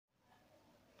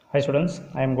Hi students,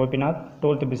 I am Gopinath,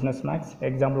 12th Business Max,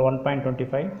 example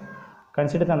 1.25.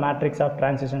 Consider the matrix of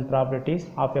transition probabilities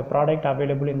of a product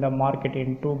available in the market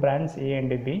in two brands A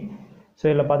and B. So,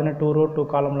 இதில் பார்த்தீங்கன்னா 2 row 2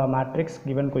 column matrix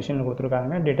given question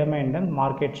கொடுத்துருக்காங்க. Determine the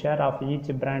market share of each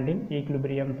brand in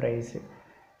equilibrium price.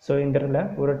 So, இந்த இடத்துல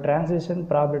ஒரு transition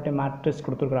probability matrix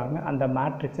கொடுத்துருக்காங்க. அந்த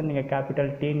matrix நீங்கள் capital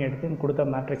T ன்னு எடுத்து கொடுத்த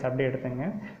matrix அப்படியே எடுத்துங்க.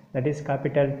 That is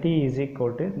capital T is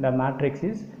equal to the matrix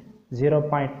is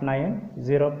 0.9,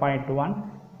 0.1,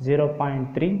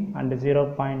 0.3 and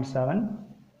 0.7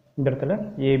 இந்த இடத்துல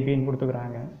AB ன்னு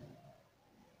கொடுத்துக்கிறாங்க.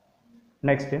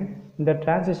 நெக்ஸ்ட் இந்த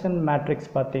டிரான்சிஷன் மேட்ரிக்ஸ்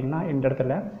பார்த்தீங்கன்னா இந்த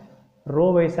இடத்துல ரோ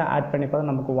வைஸாக ஆட் பண்ணி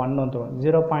பார்த்தா நமக்கு 1 வந்துடும்.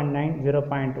 0.9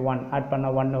 0.1 ஆட்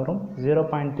பண்ண 1 வரும்.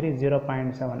 0.3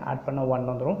 0.7 ஆட் பண்ண 1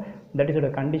 வந்துடும். That is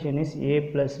condition is A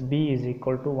plus B is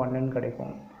equal to 1ன்னு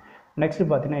கிடைக்கும். நெக்ஸ்ட்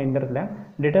பார்த்தீங்கன்னா இந்த இடத்துல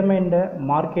determine the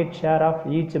market share of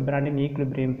each brand in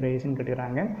equilibrium ப்ரைஸ்ன்னு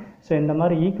கேட்டுக்கிறாங்க. ஸோ இந்த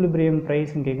மாதிரி ஈக்லிபிரியம்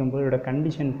ப்ரைஸ்ன்னு கேட்கும்போது இதோட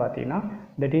கண்டிஷன் பார்த்தீங்கன்னா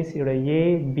தட் இஸ் இதோட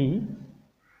AB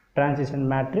transition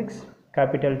matrix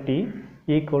capital D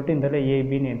equal to இந்த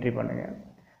ஏபின்னு என்ட்ரி பண்ணுங்கள்.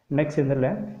 நெக்ஸ்ட் இதில்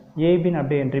ஏபின்னு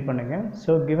அப்படியே என்ட்ரி பண்ணுங்கள்.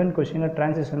 ஸோ கிவன் கொஸ்டினில்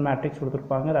டிரான்சிஷன் மேட்ரிக்ஸ்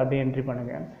கொடுத்துருப்பாங்க, அதை அப்படியே என்ட்ரி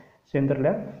பண்ணுங்கள். ஸோ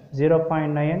இதில்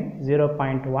 0.9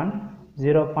 0.1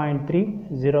 0.3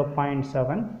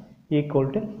 0.7 equal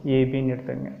to AB ன்னு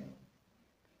எடுத்துங்க.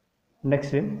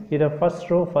 நெக்ஸ்ட் இதை first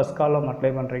row first column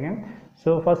apply பண்ணுறீங்க. So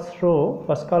first row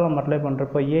first column apply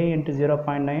பண்ணுறப்போ A இன்ட்டு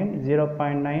 0.9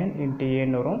 0.9 இன்ட்டு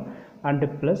ஏன்னு வரும். அண்டு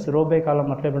ப்ளஸ் ரோ பை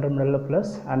காலம் அப்ளை பண்ணுற middle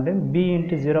plus and B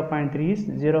into 0.3 is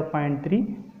 0.3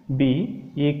 B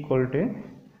equal to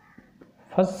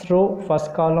first row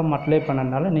first column apply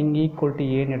பண்ணனால நீங்கள் equal to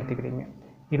ஏன்னு எடுத்துக்கிறீங்க.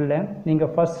 இல்லை நீங்கள்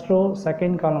first row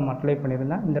second column apply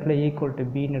பண்ணியிருந்தால் இந்த இடத்துல ஈக்குவல் டு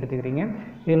பின்னு எடுத்துக்கிறீங்க.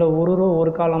 இதில் ஒரு ரோ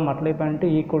ஒரு காலம் அப்ளை பண்ணிட்டு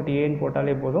ஈக்குவல் டு ஏன்னு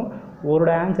போட்டாலே போதும்.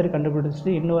 ஒரு ஆன்சர்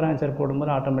கண்டுபிடிச்சிட்டு இன்னொரு ஆன்சர்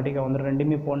போடும்போது ஆட்டோமேட்டிக்காக வந்துடும்.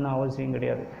 ரெண்டுமே போடணும் அவசியம்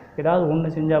கிடையாது. ஏதாவது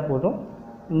ஒன்று செஞ்சால் போதும்,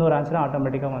 இன்னொரு ஆன்சர்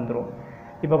ஆட்டோமேட்டிக்காக வந்துடும்.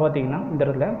 இப்போ பார்த்தீங்கன்னா இந்த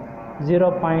இடத்துல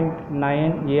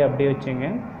 0.9 A அப்படியே வச்சுங்க.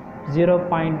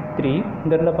 0.3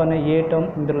 இந்த இடத்துல பார்த்தீங்கன்னா ஏ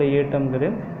டேர்ம், இந்த இடத்துல ஏ டேர்ம் இருக்குது,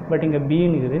 பட் இங்கே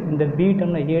பின்னு இருக்குது. இந்த பி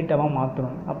டேர்மில் ஏ டேர்மாக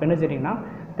மாற்றணும். அப்போ என்ன செய்றீங்கன்னா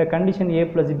the condition A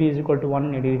plus B is equal to 1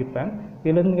 எழுதியிருப்பேன்.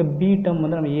 இதிலேருந்து இங்கே B term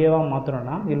வந்து நம்ம ஏவாக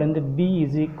மாற்றணும்னா இதிலேருந்து B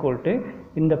is equal to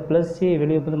இந்த ப்ளஸ் ஏ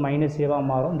வெளியே போது மைனஸ் ஏவாக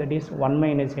மாறும். தட் இஸ் 1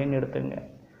 மைனஸ் ஏன்னு எடுத்துங்க.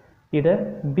 இதை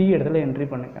B இடத்துல என்ட்ரி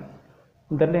பண்ணுங்கள்.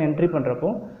 இந்த இடத்துல என்ட்ரி பண்ணுறப்போ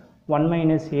 1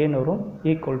 மைனஸ் ஏன்னு வரும்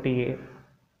equal to A.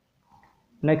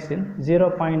 Next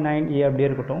 0.9 A அப்படியே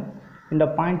இருக்கட்டும். இந்த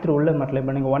பாயிண்ட் த்ரூ உள்ள மல்டிப்ளை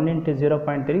பண்ணுங்கள். 1 இன்ட்டு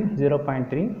 0.3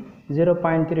 0.3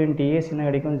 0.3 இன்ட்டு ஏ என்ன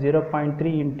கிடைக்கும்?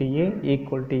 0.3 இன்ட்டு ஏ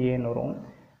ஈக்குவல் டு ஏன்னு வரும்.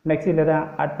 நெக்ஸ்ட் இதில் தான்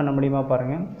ஆட் பண்ண முடியுமா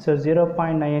பாருங்கள். ஸோ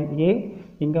 0.9 A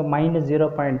இங்கே மைனஸ்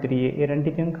 0.3 A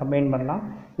ரெண்டுத்தையும் கம்பைன் பண்ணலாம்.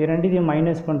 ரெண்டுத்தையும்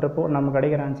மைனஸ் பண்ணுறப்போ நம்ம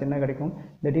கிடைக்கிற ஆன்சர் என்ன கிடைக்கும்?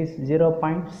 தட் இஸ்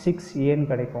 0.6 ஏன்னு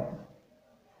கிடைக்கும்.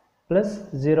 ப்ளஸ்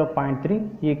 0.3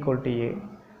 ஈக்குவல் டு ஏ.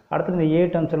 அடுத்தது இந்த ஏ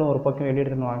டேர்ம்ஸ் எல்லாம் ஒரு பக்கம் வெளியே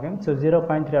எடுத்துவாங்க. ஸோ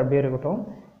 0.3 அப்படியே இருக்கட்டும்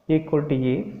ஈக்குவல் டு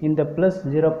ஏ. இந்த ப்ளஸ்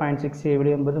 0.6 ஏ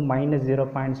வெளியும்போது மைனஸ்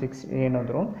 0.6 ஏன்னு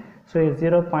வந்துடும். ஸோ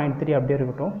 0.3 அப்படியே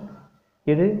இருக்கட்டும்.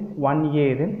 இது 1A,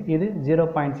 இது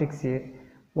 0.6 A.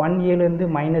 1Aலேருந்து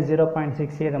மைனஸ்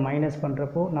 0.6 A இதை மைனஸ்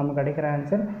பண்ணுறப்போ நம்ம கிடைக்கிற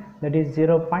ஆன்சர் தட் இஸ்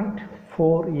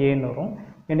 0.4 ஏன்னு வரும்.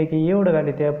 எனக்கு ஏவோட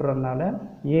value தேவைப்படுறதுனால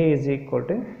A is equal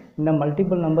to இந்த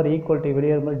மல்டிபிள் நம்பர் ஈக்குவல் டு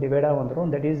வெளியே வரும்போது டிவைடாக வந்துடும்.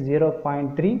 தட் இஸ்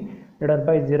 0.3 டிவைட்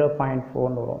பை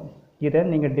 0.4ன்னு வரும். இதை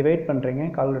நீங்கள் டிவைட் பண்ணுறீங்க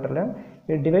கால்குலேட்டரில்.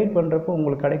 இது டிவைட் பண்ணுறப்போ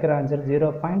உங்களுக்கு கிடைக்கிற ஆன்சர்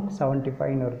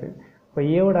 0.75ன்னு வருது. இப்போ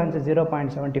ஏவோட ஆன்சர்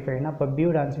 0.75னா இப்போ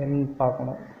பியோட ஆன்சர் என்னன்னு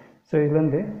பார்க்கணும். ஸோ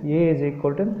இதுலேருந்து A இஸ்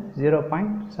ஈக்குவல் டு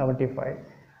 0.75.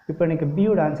 இப்போ எனக்கு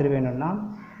பியோட ஆன்சர் வேணும்னா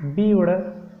பியோட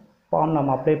ஃபார்ம்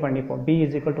நம்ம அப்ளை பண்ணிப்போம். B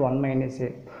is equal to 1 minus ஏ.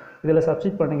 இதில்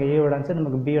சப்ஸ்டிட் பண்ணுங்கள் ஏவோட ஆன்சர்,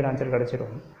 நமக்கு பியோட ஆன்சர்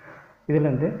கிடச்சிடும்.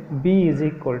 இதுலேருந்து B is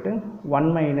equal to 1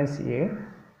 minus A.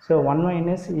 So 1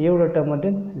 minus ஏவோட டேர்ம்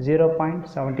வந்து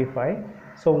 0.75.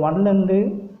 ஸோ 1லேருந்து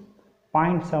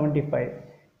 0.75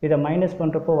 இதை மைனஸ்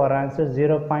பண்ணுறப்போ வர ஆன்சர்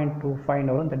 0.25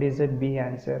 வரும். That is B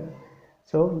answer.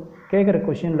 So கேட்குற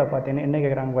கொஷினில் பார்த்தீங்கன்னா என்ன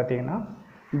கேட்குறாங்க பார்த்தீங்கன்னா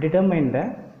determine the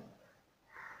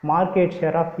market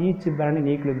share of each brand in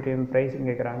equilibrium ப்ரைஸ்ன்னு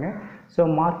கேட்குறாங்க. ஸோ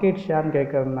மார்க்கெட் ஷேர்னு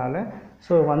கேட்கறதுனால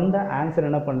ஸோ வந்த ஆன்சர்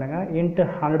என்ன பண்ணுங்க இன்ட்டு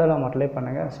 100 அப்ளை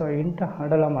பண்ணுங்கள். ஸோ இன்ட்டு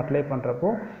 100 அப்ளை பண்ணுறப்போ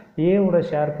ஏவோட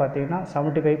ஷேர் பார்த்தீங்கன்னா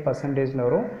 75%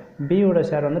 வரும், பியோட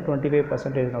ஷேர் வந்து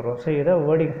 25% வரும். ஸோ இதை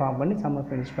வேர்டிங் ஃபார்ம் பண்ணி சம்ம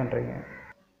ஃபினிஷ் பண்ணுறீங்க.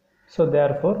 So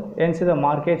therefore hence the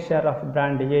market share of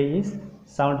brand A is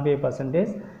 75%.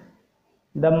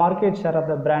 The market share of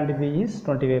the brand B is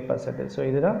 25%. So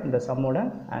இதுதான் இந்த சம்மோட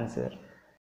ஆன்சர்.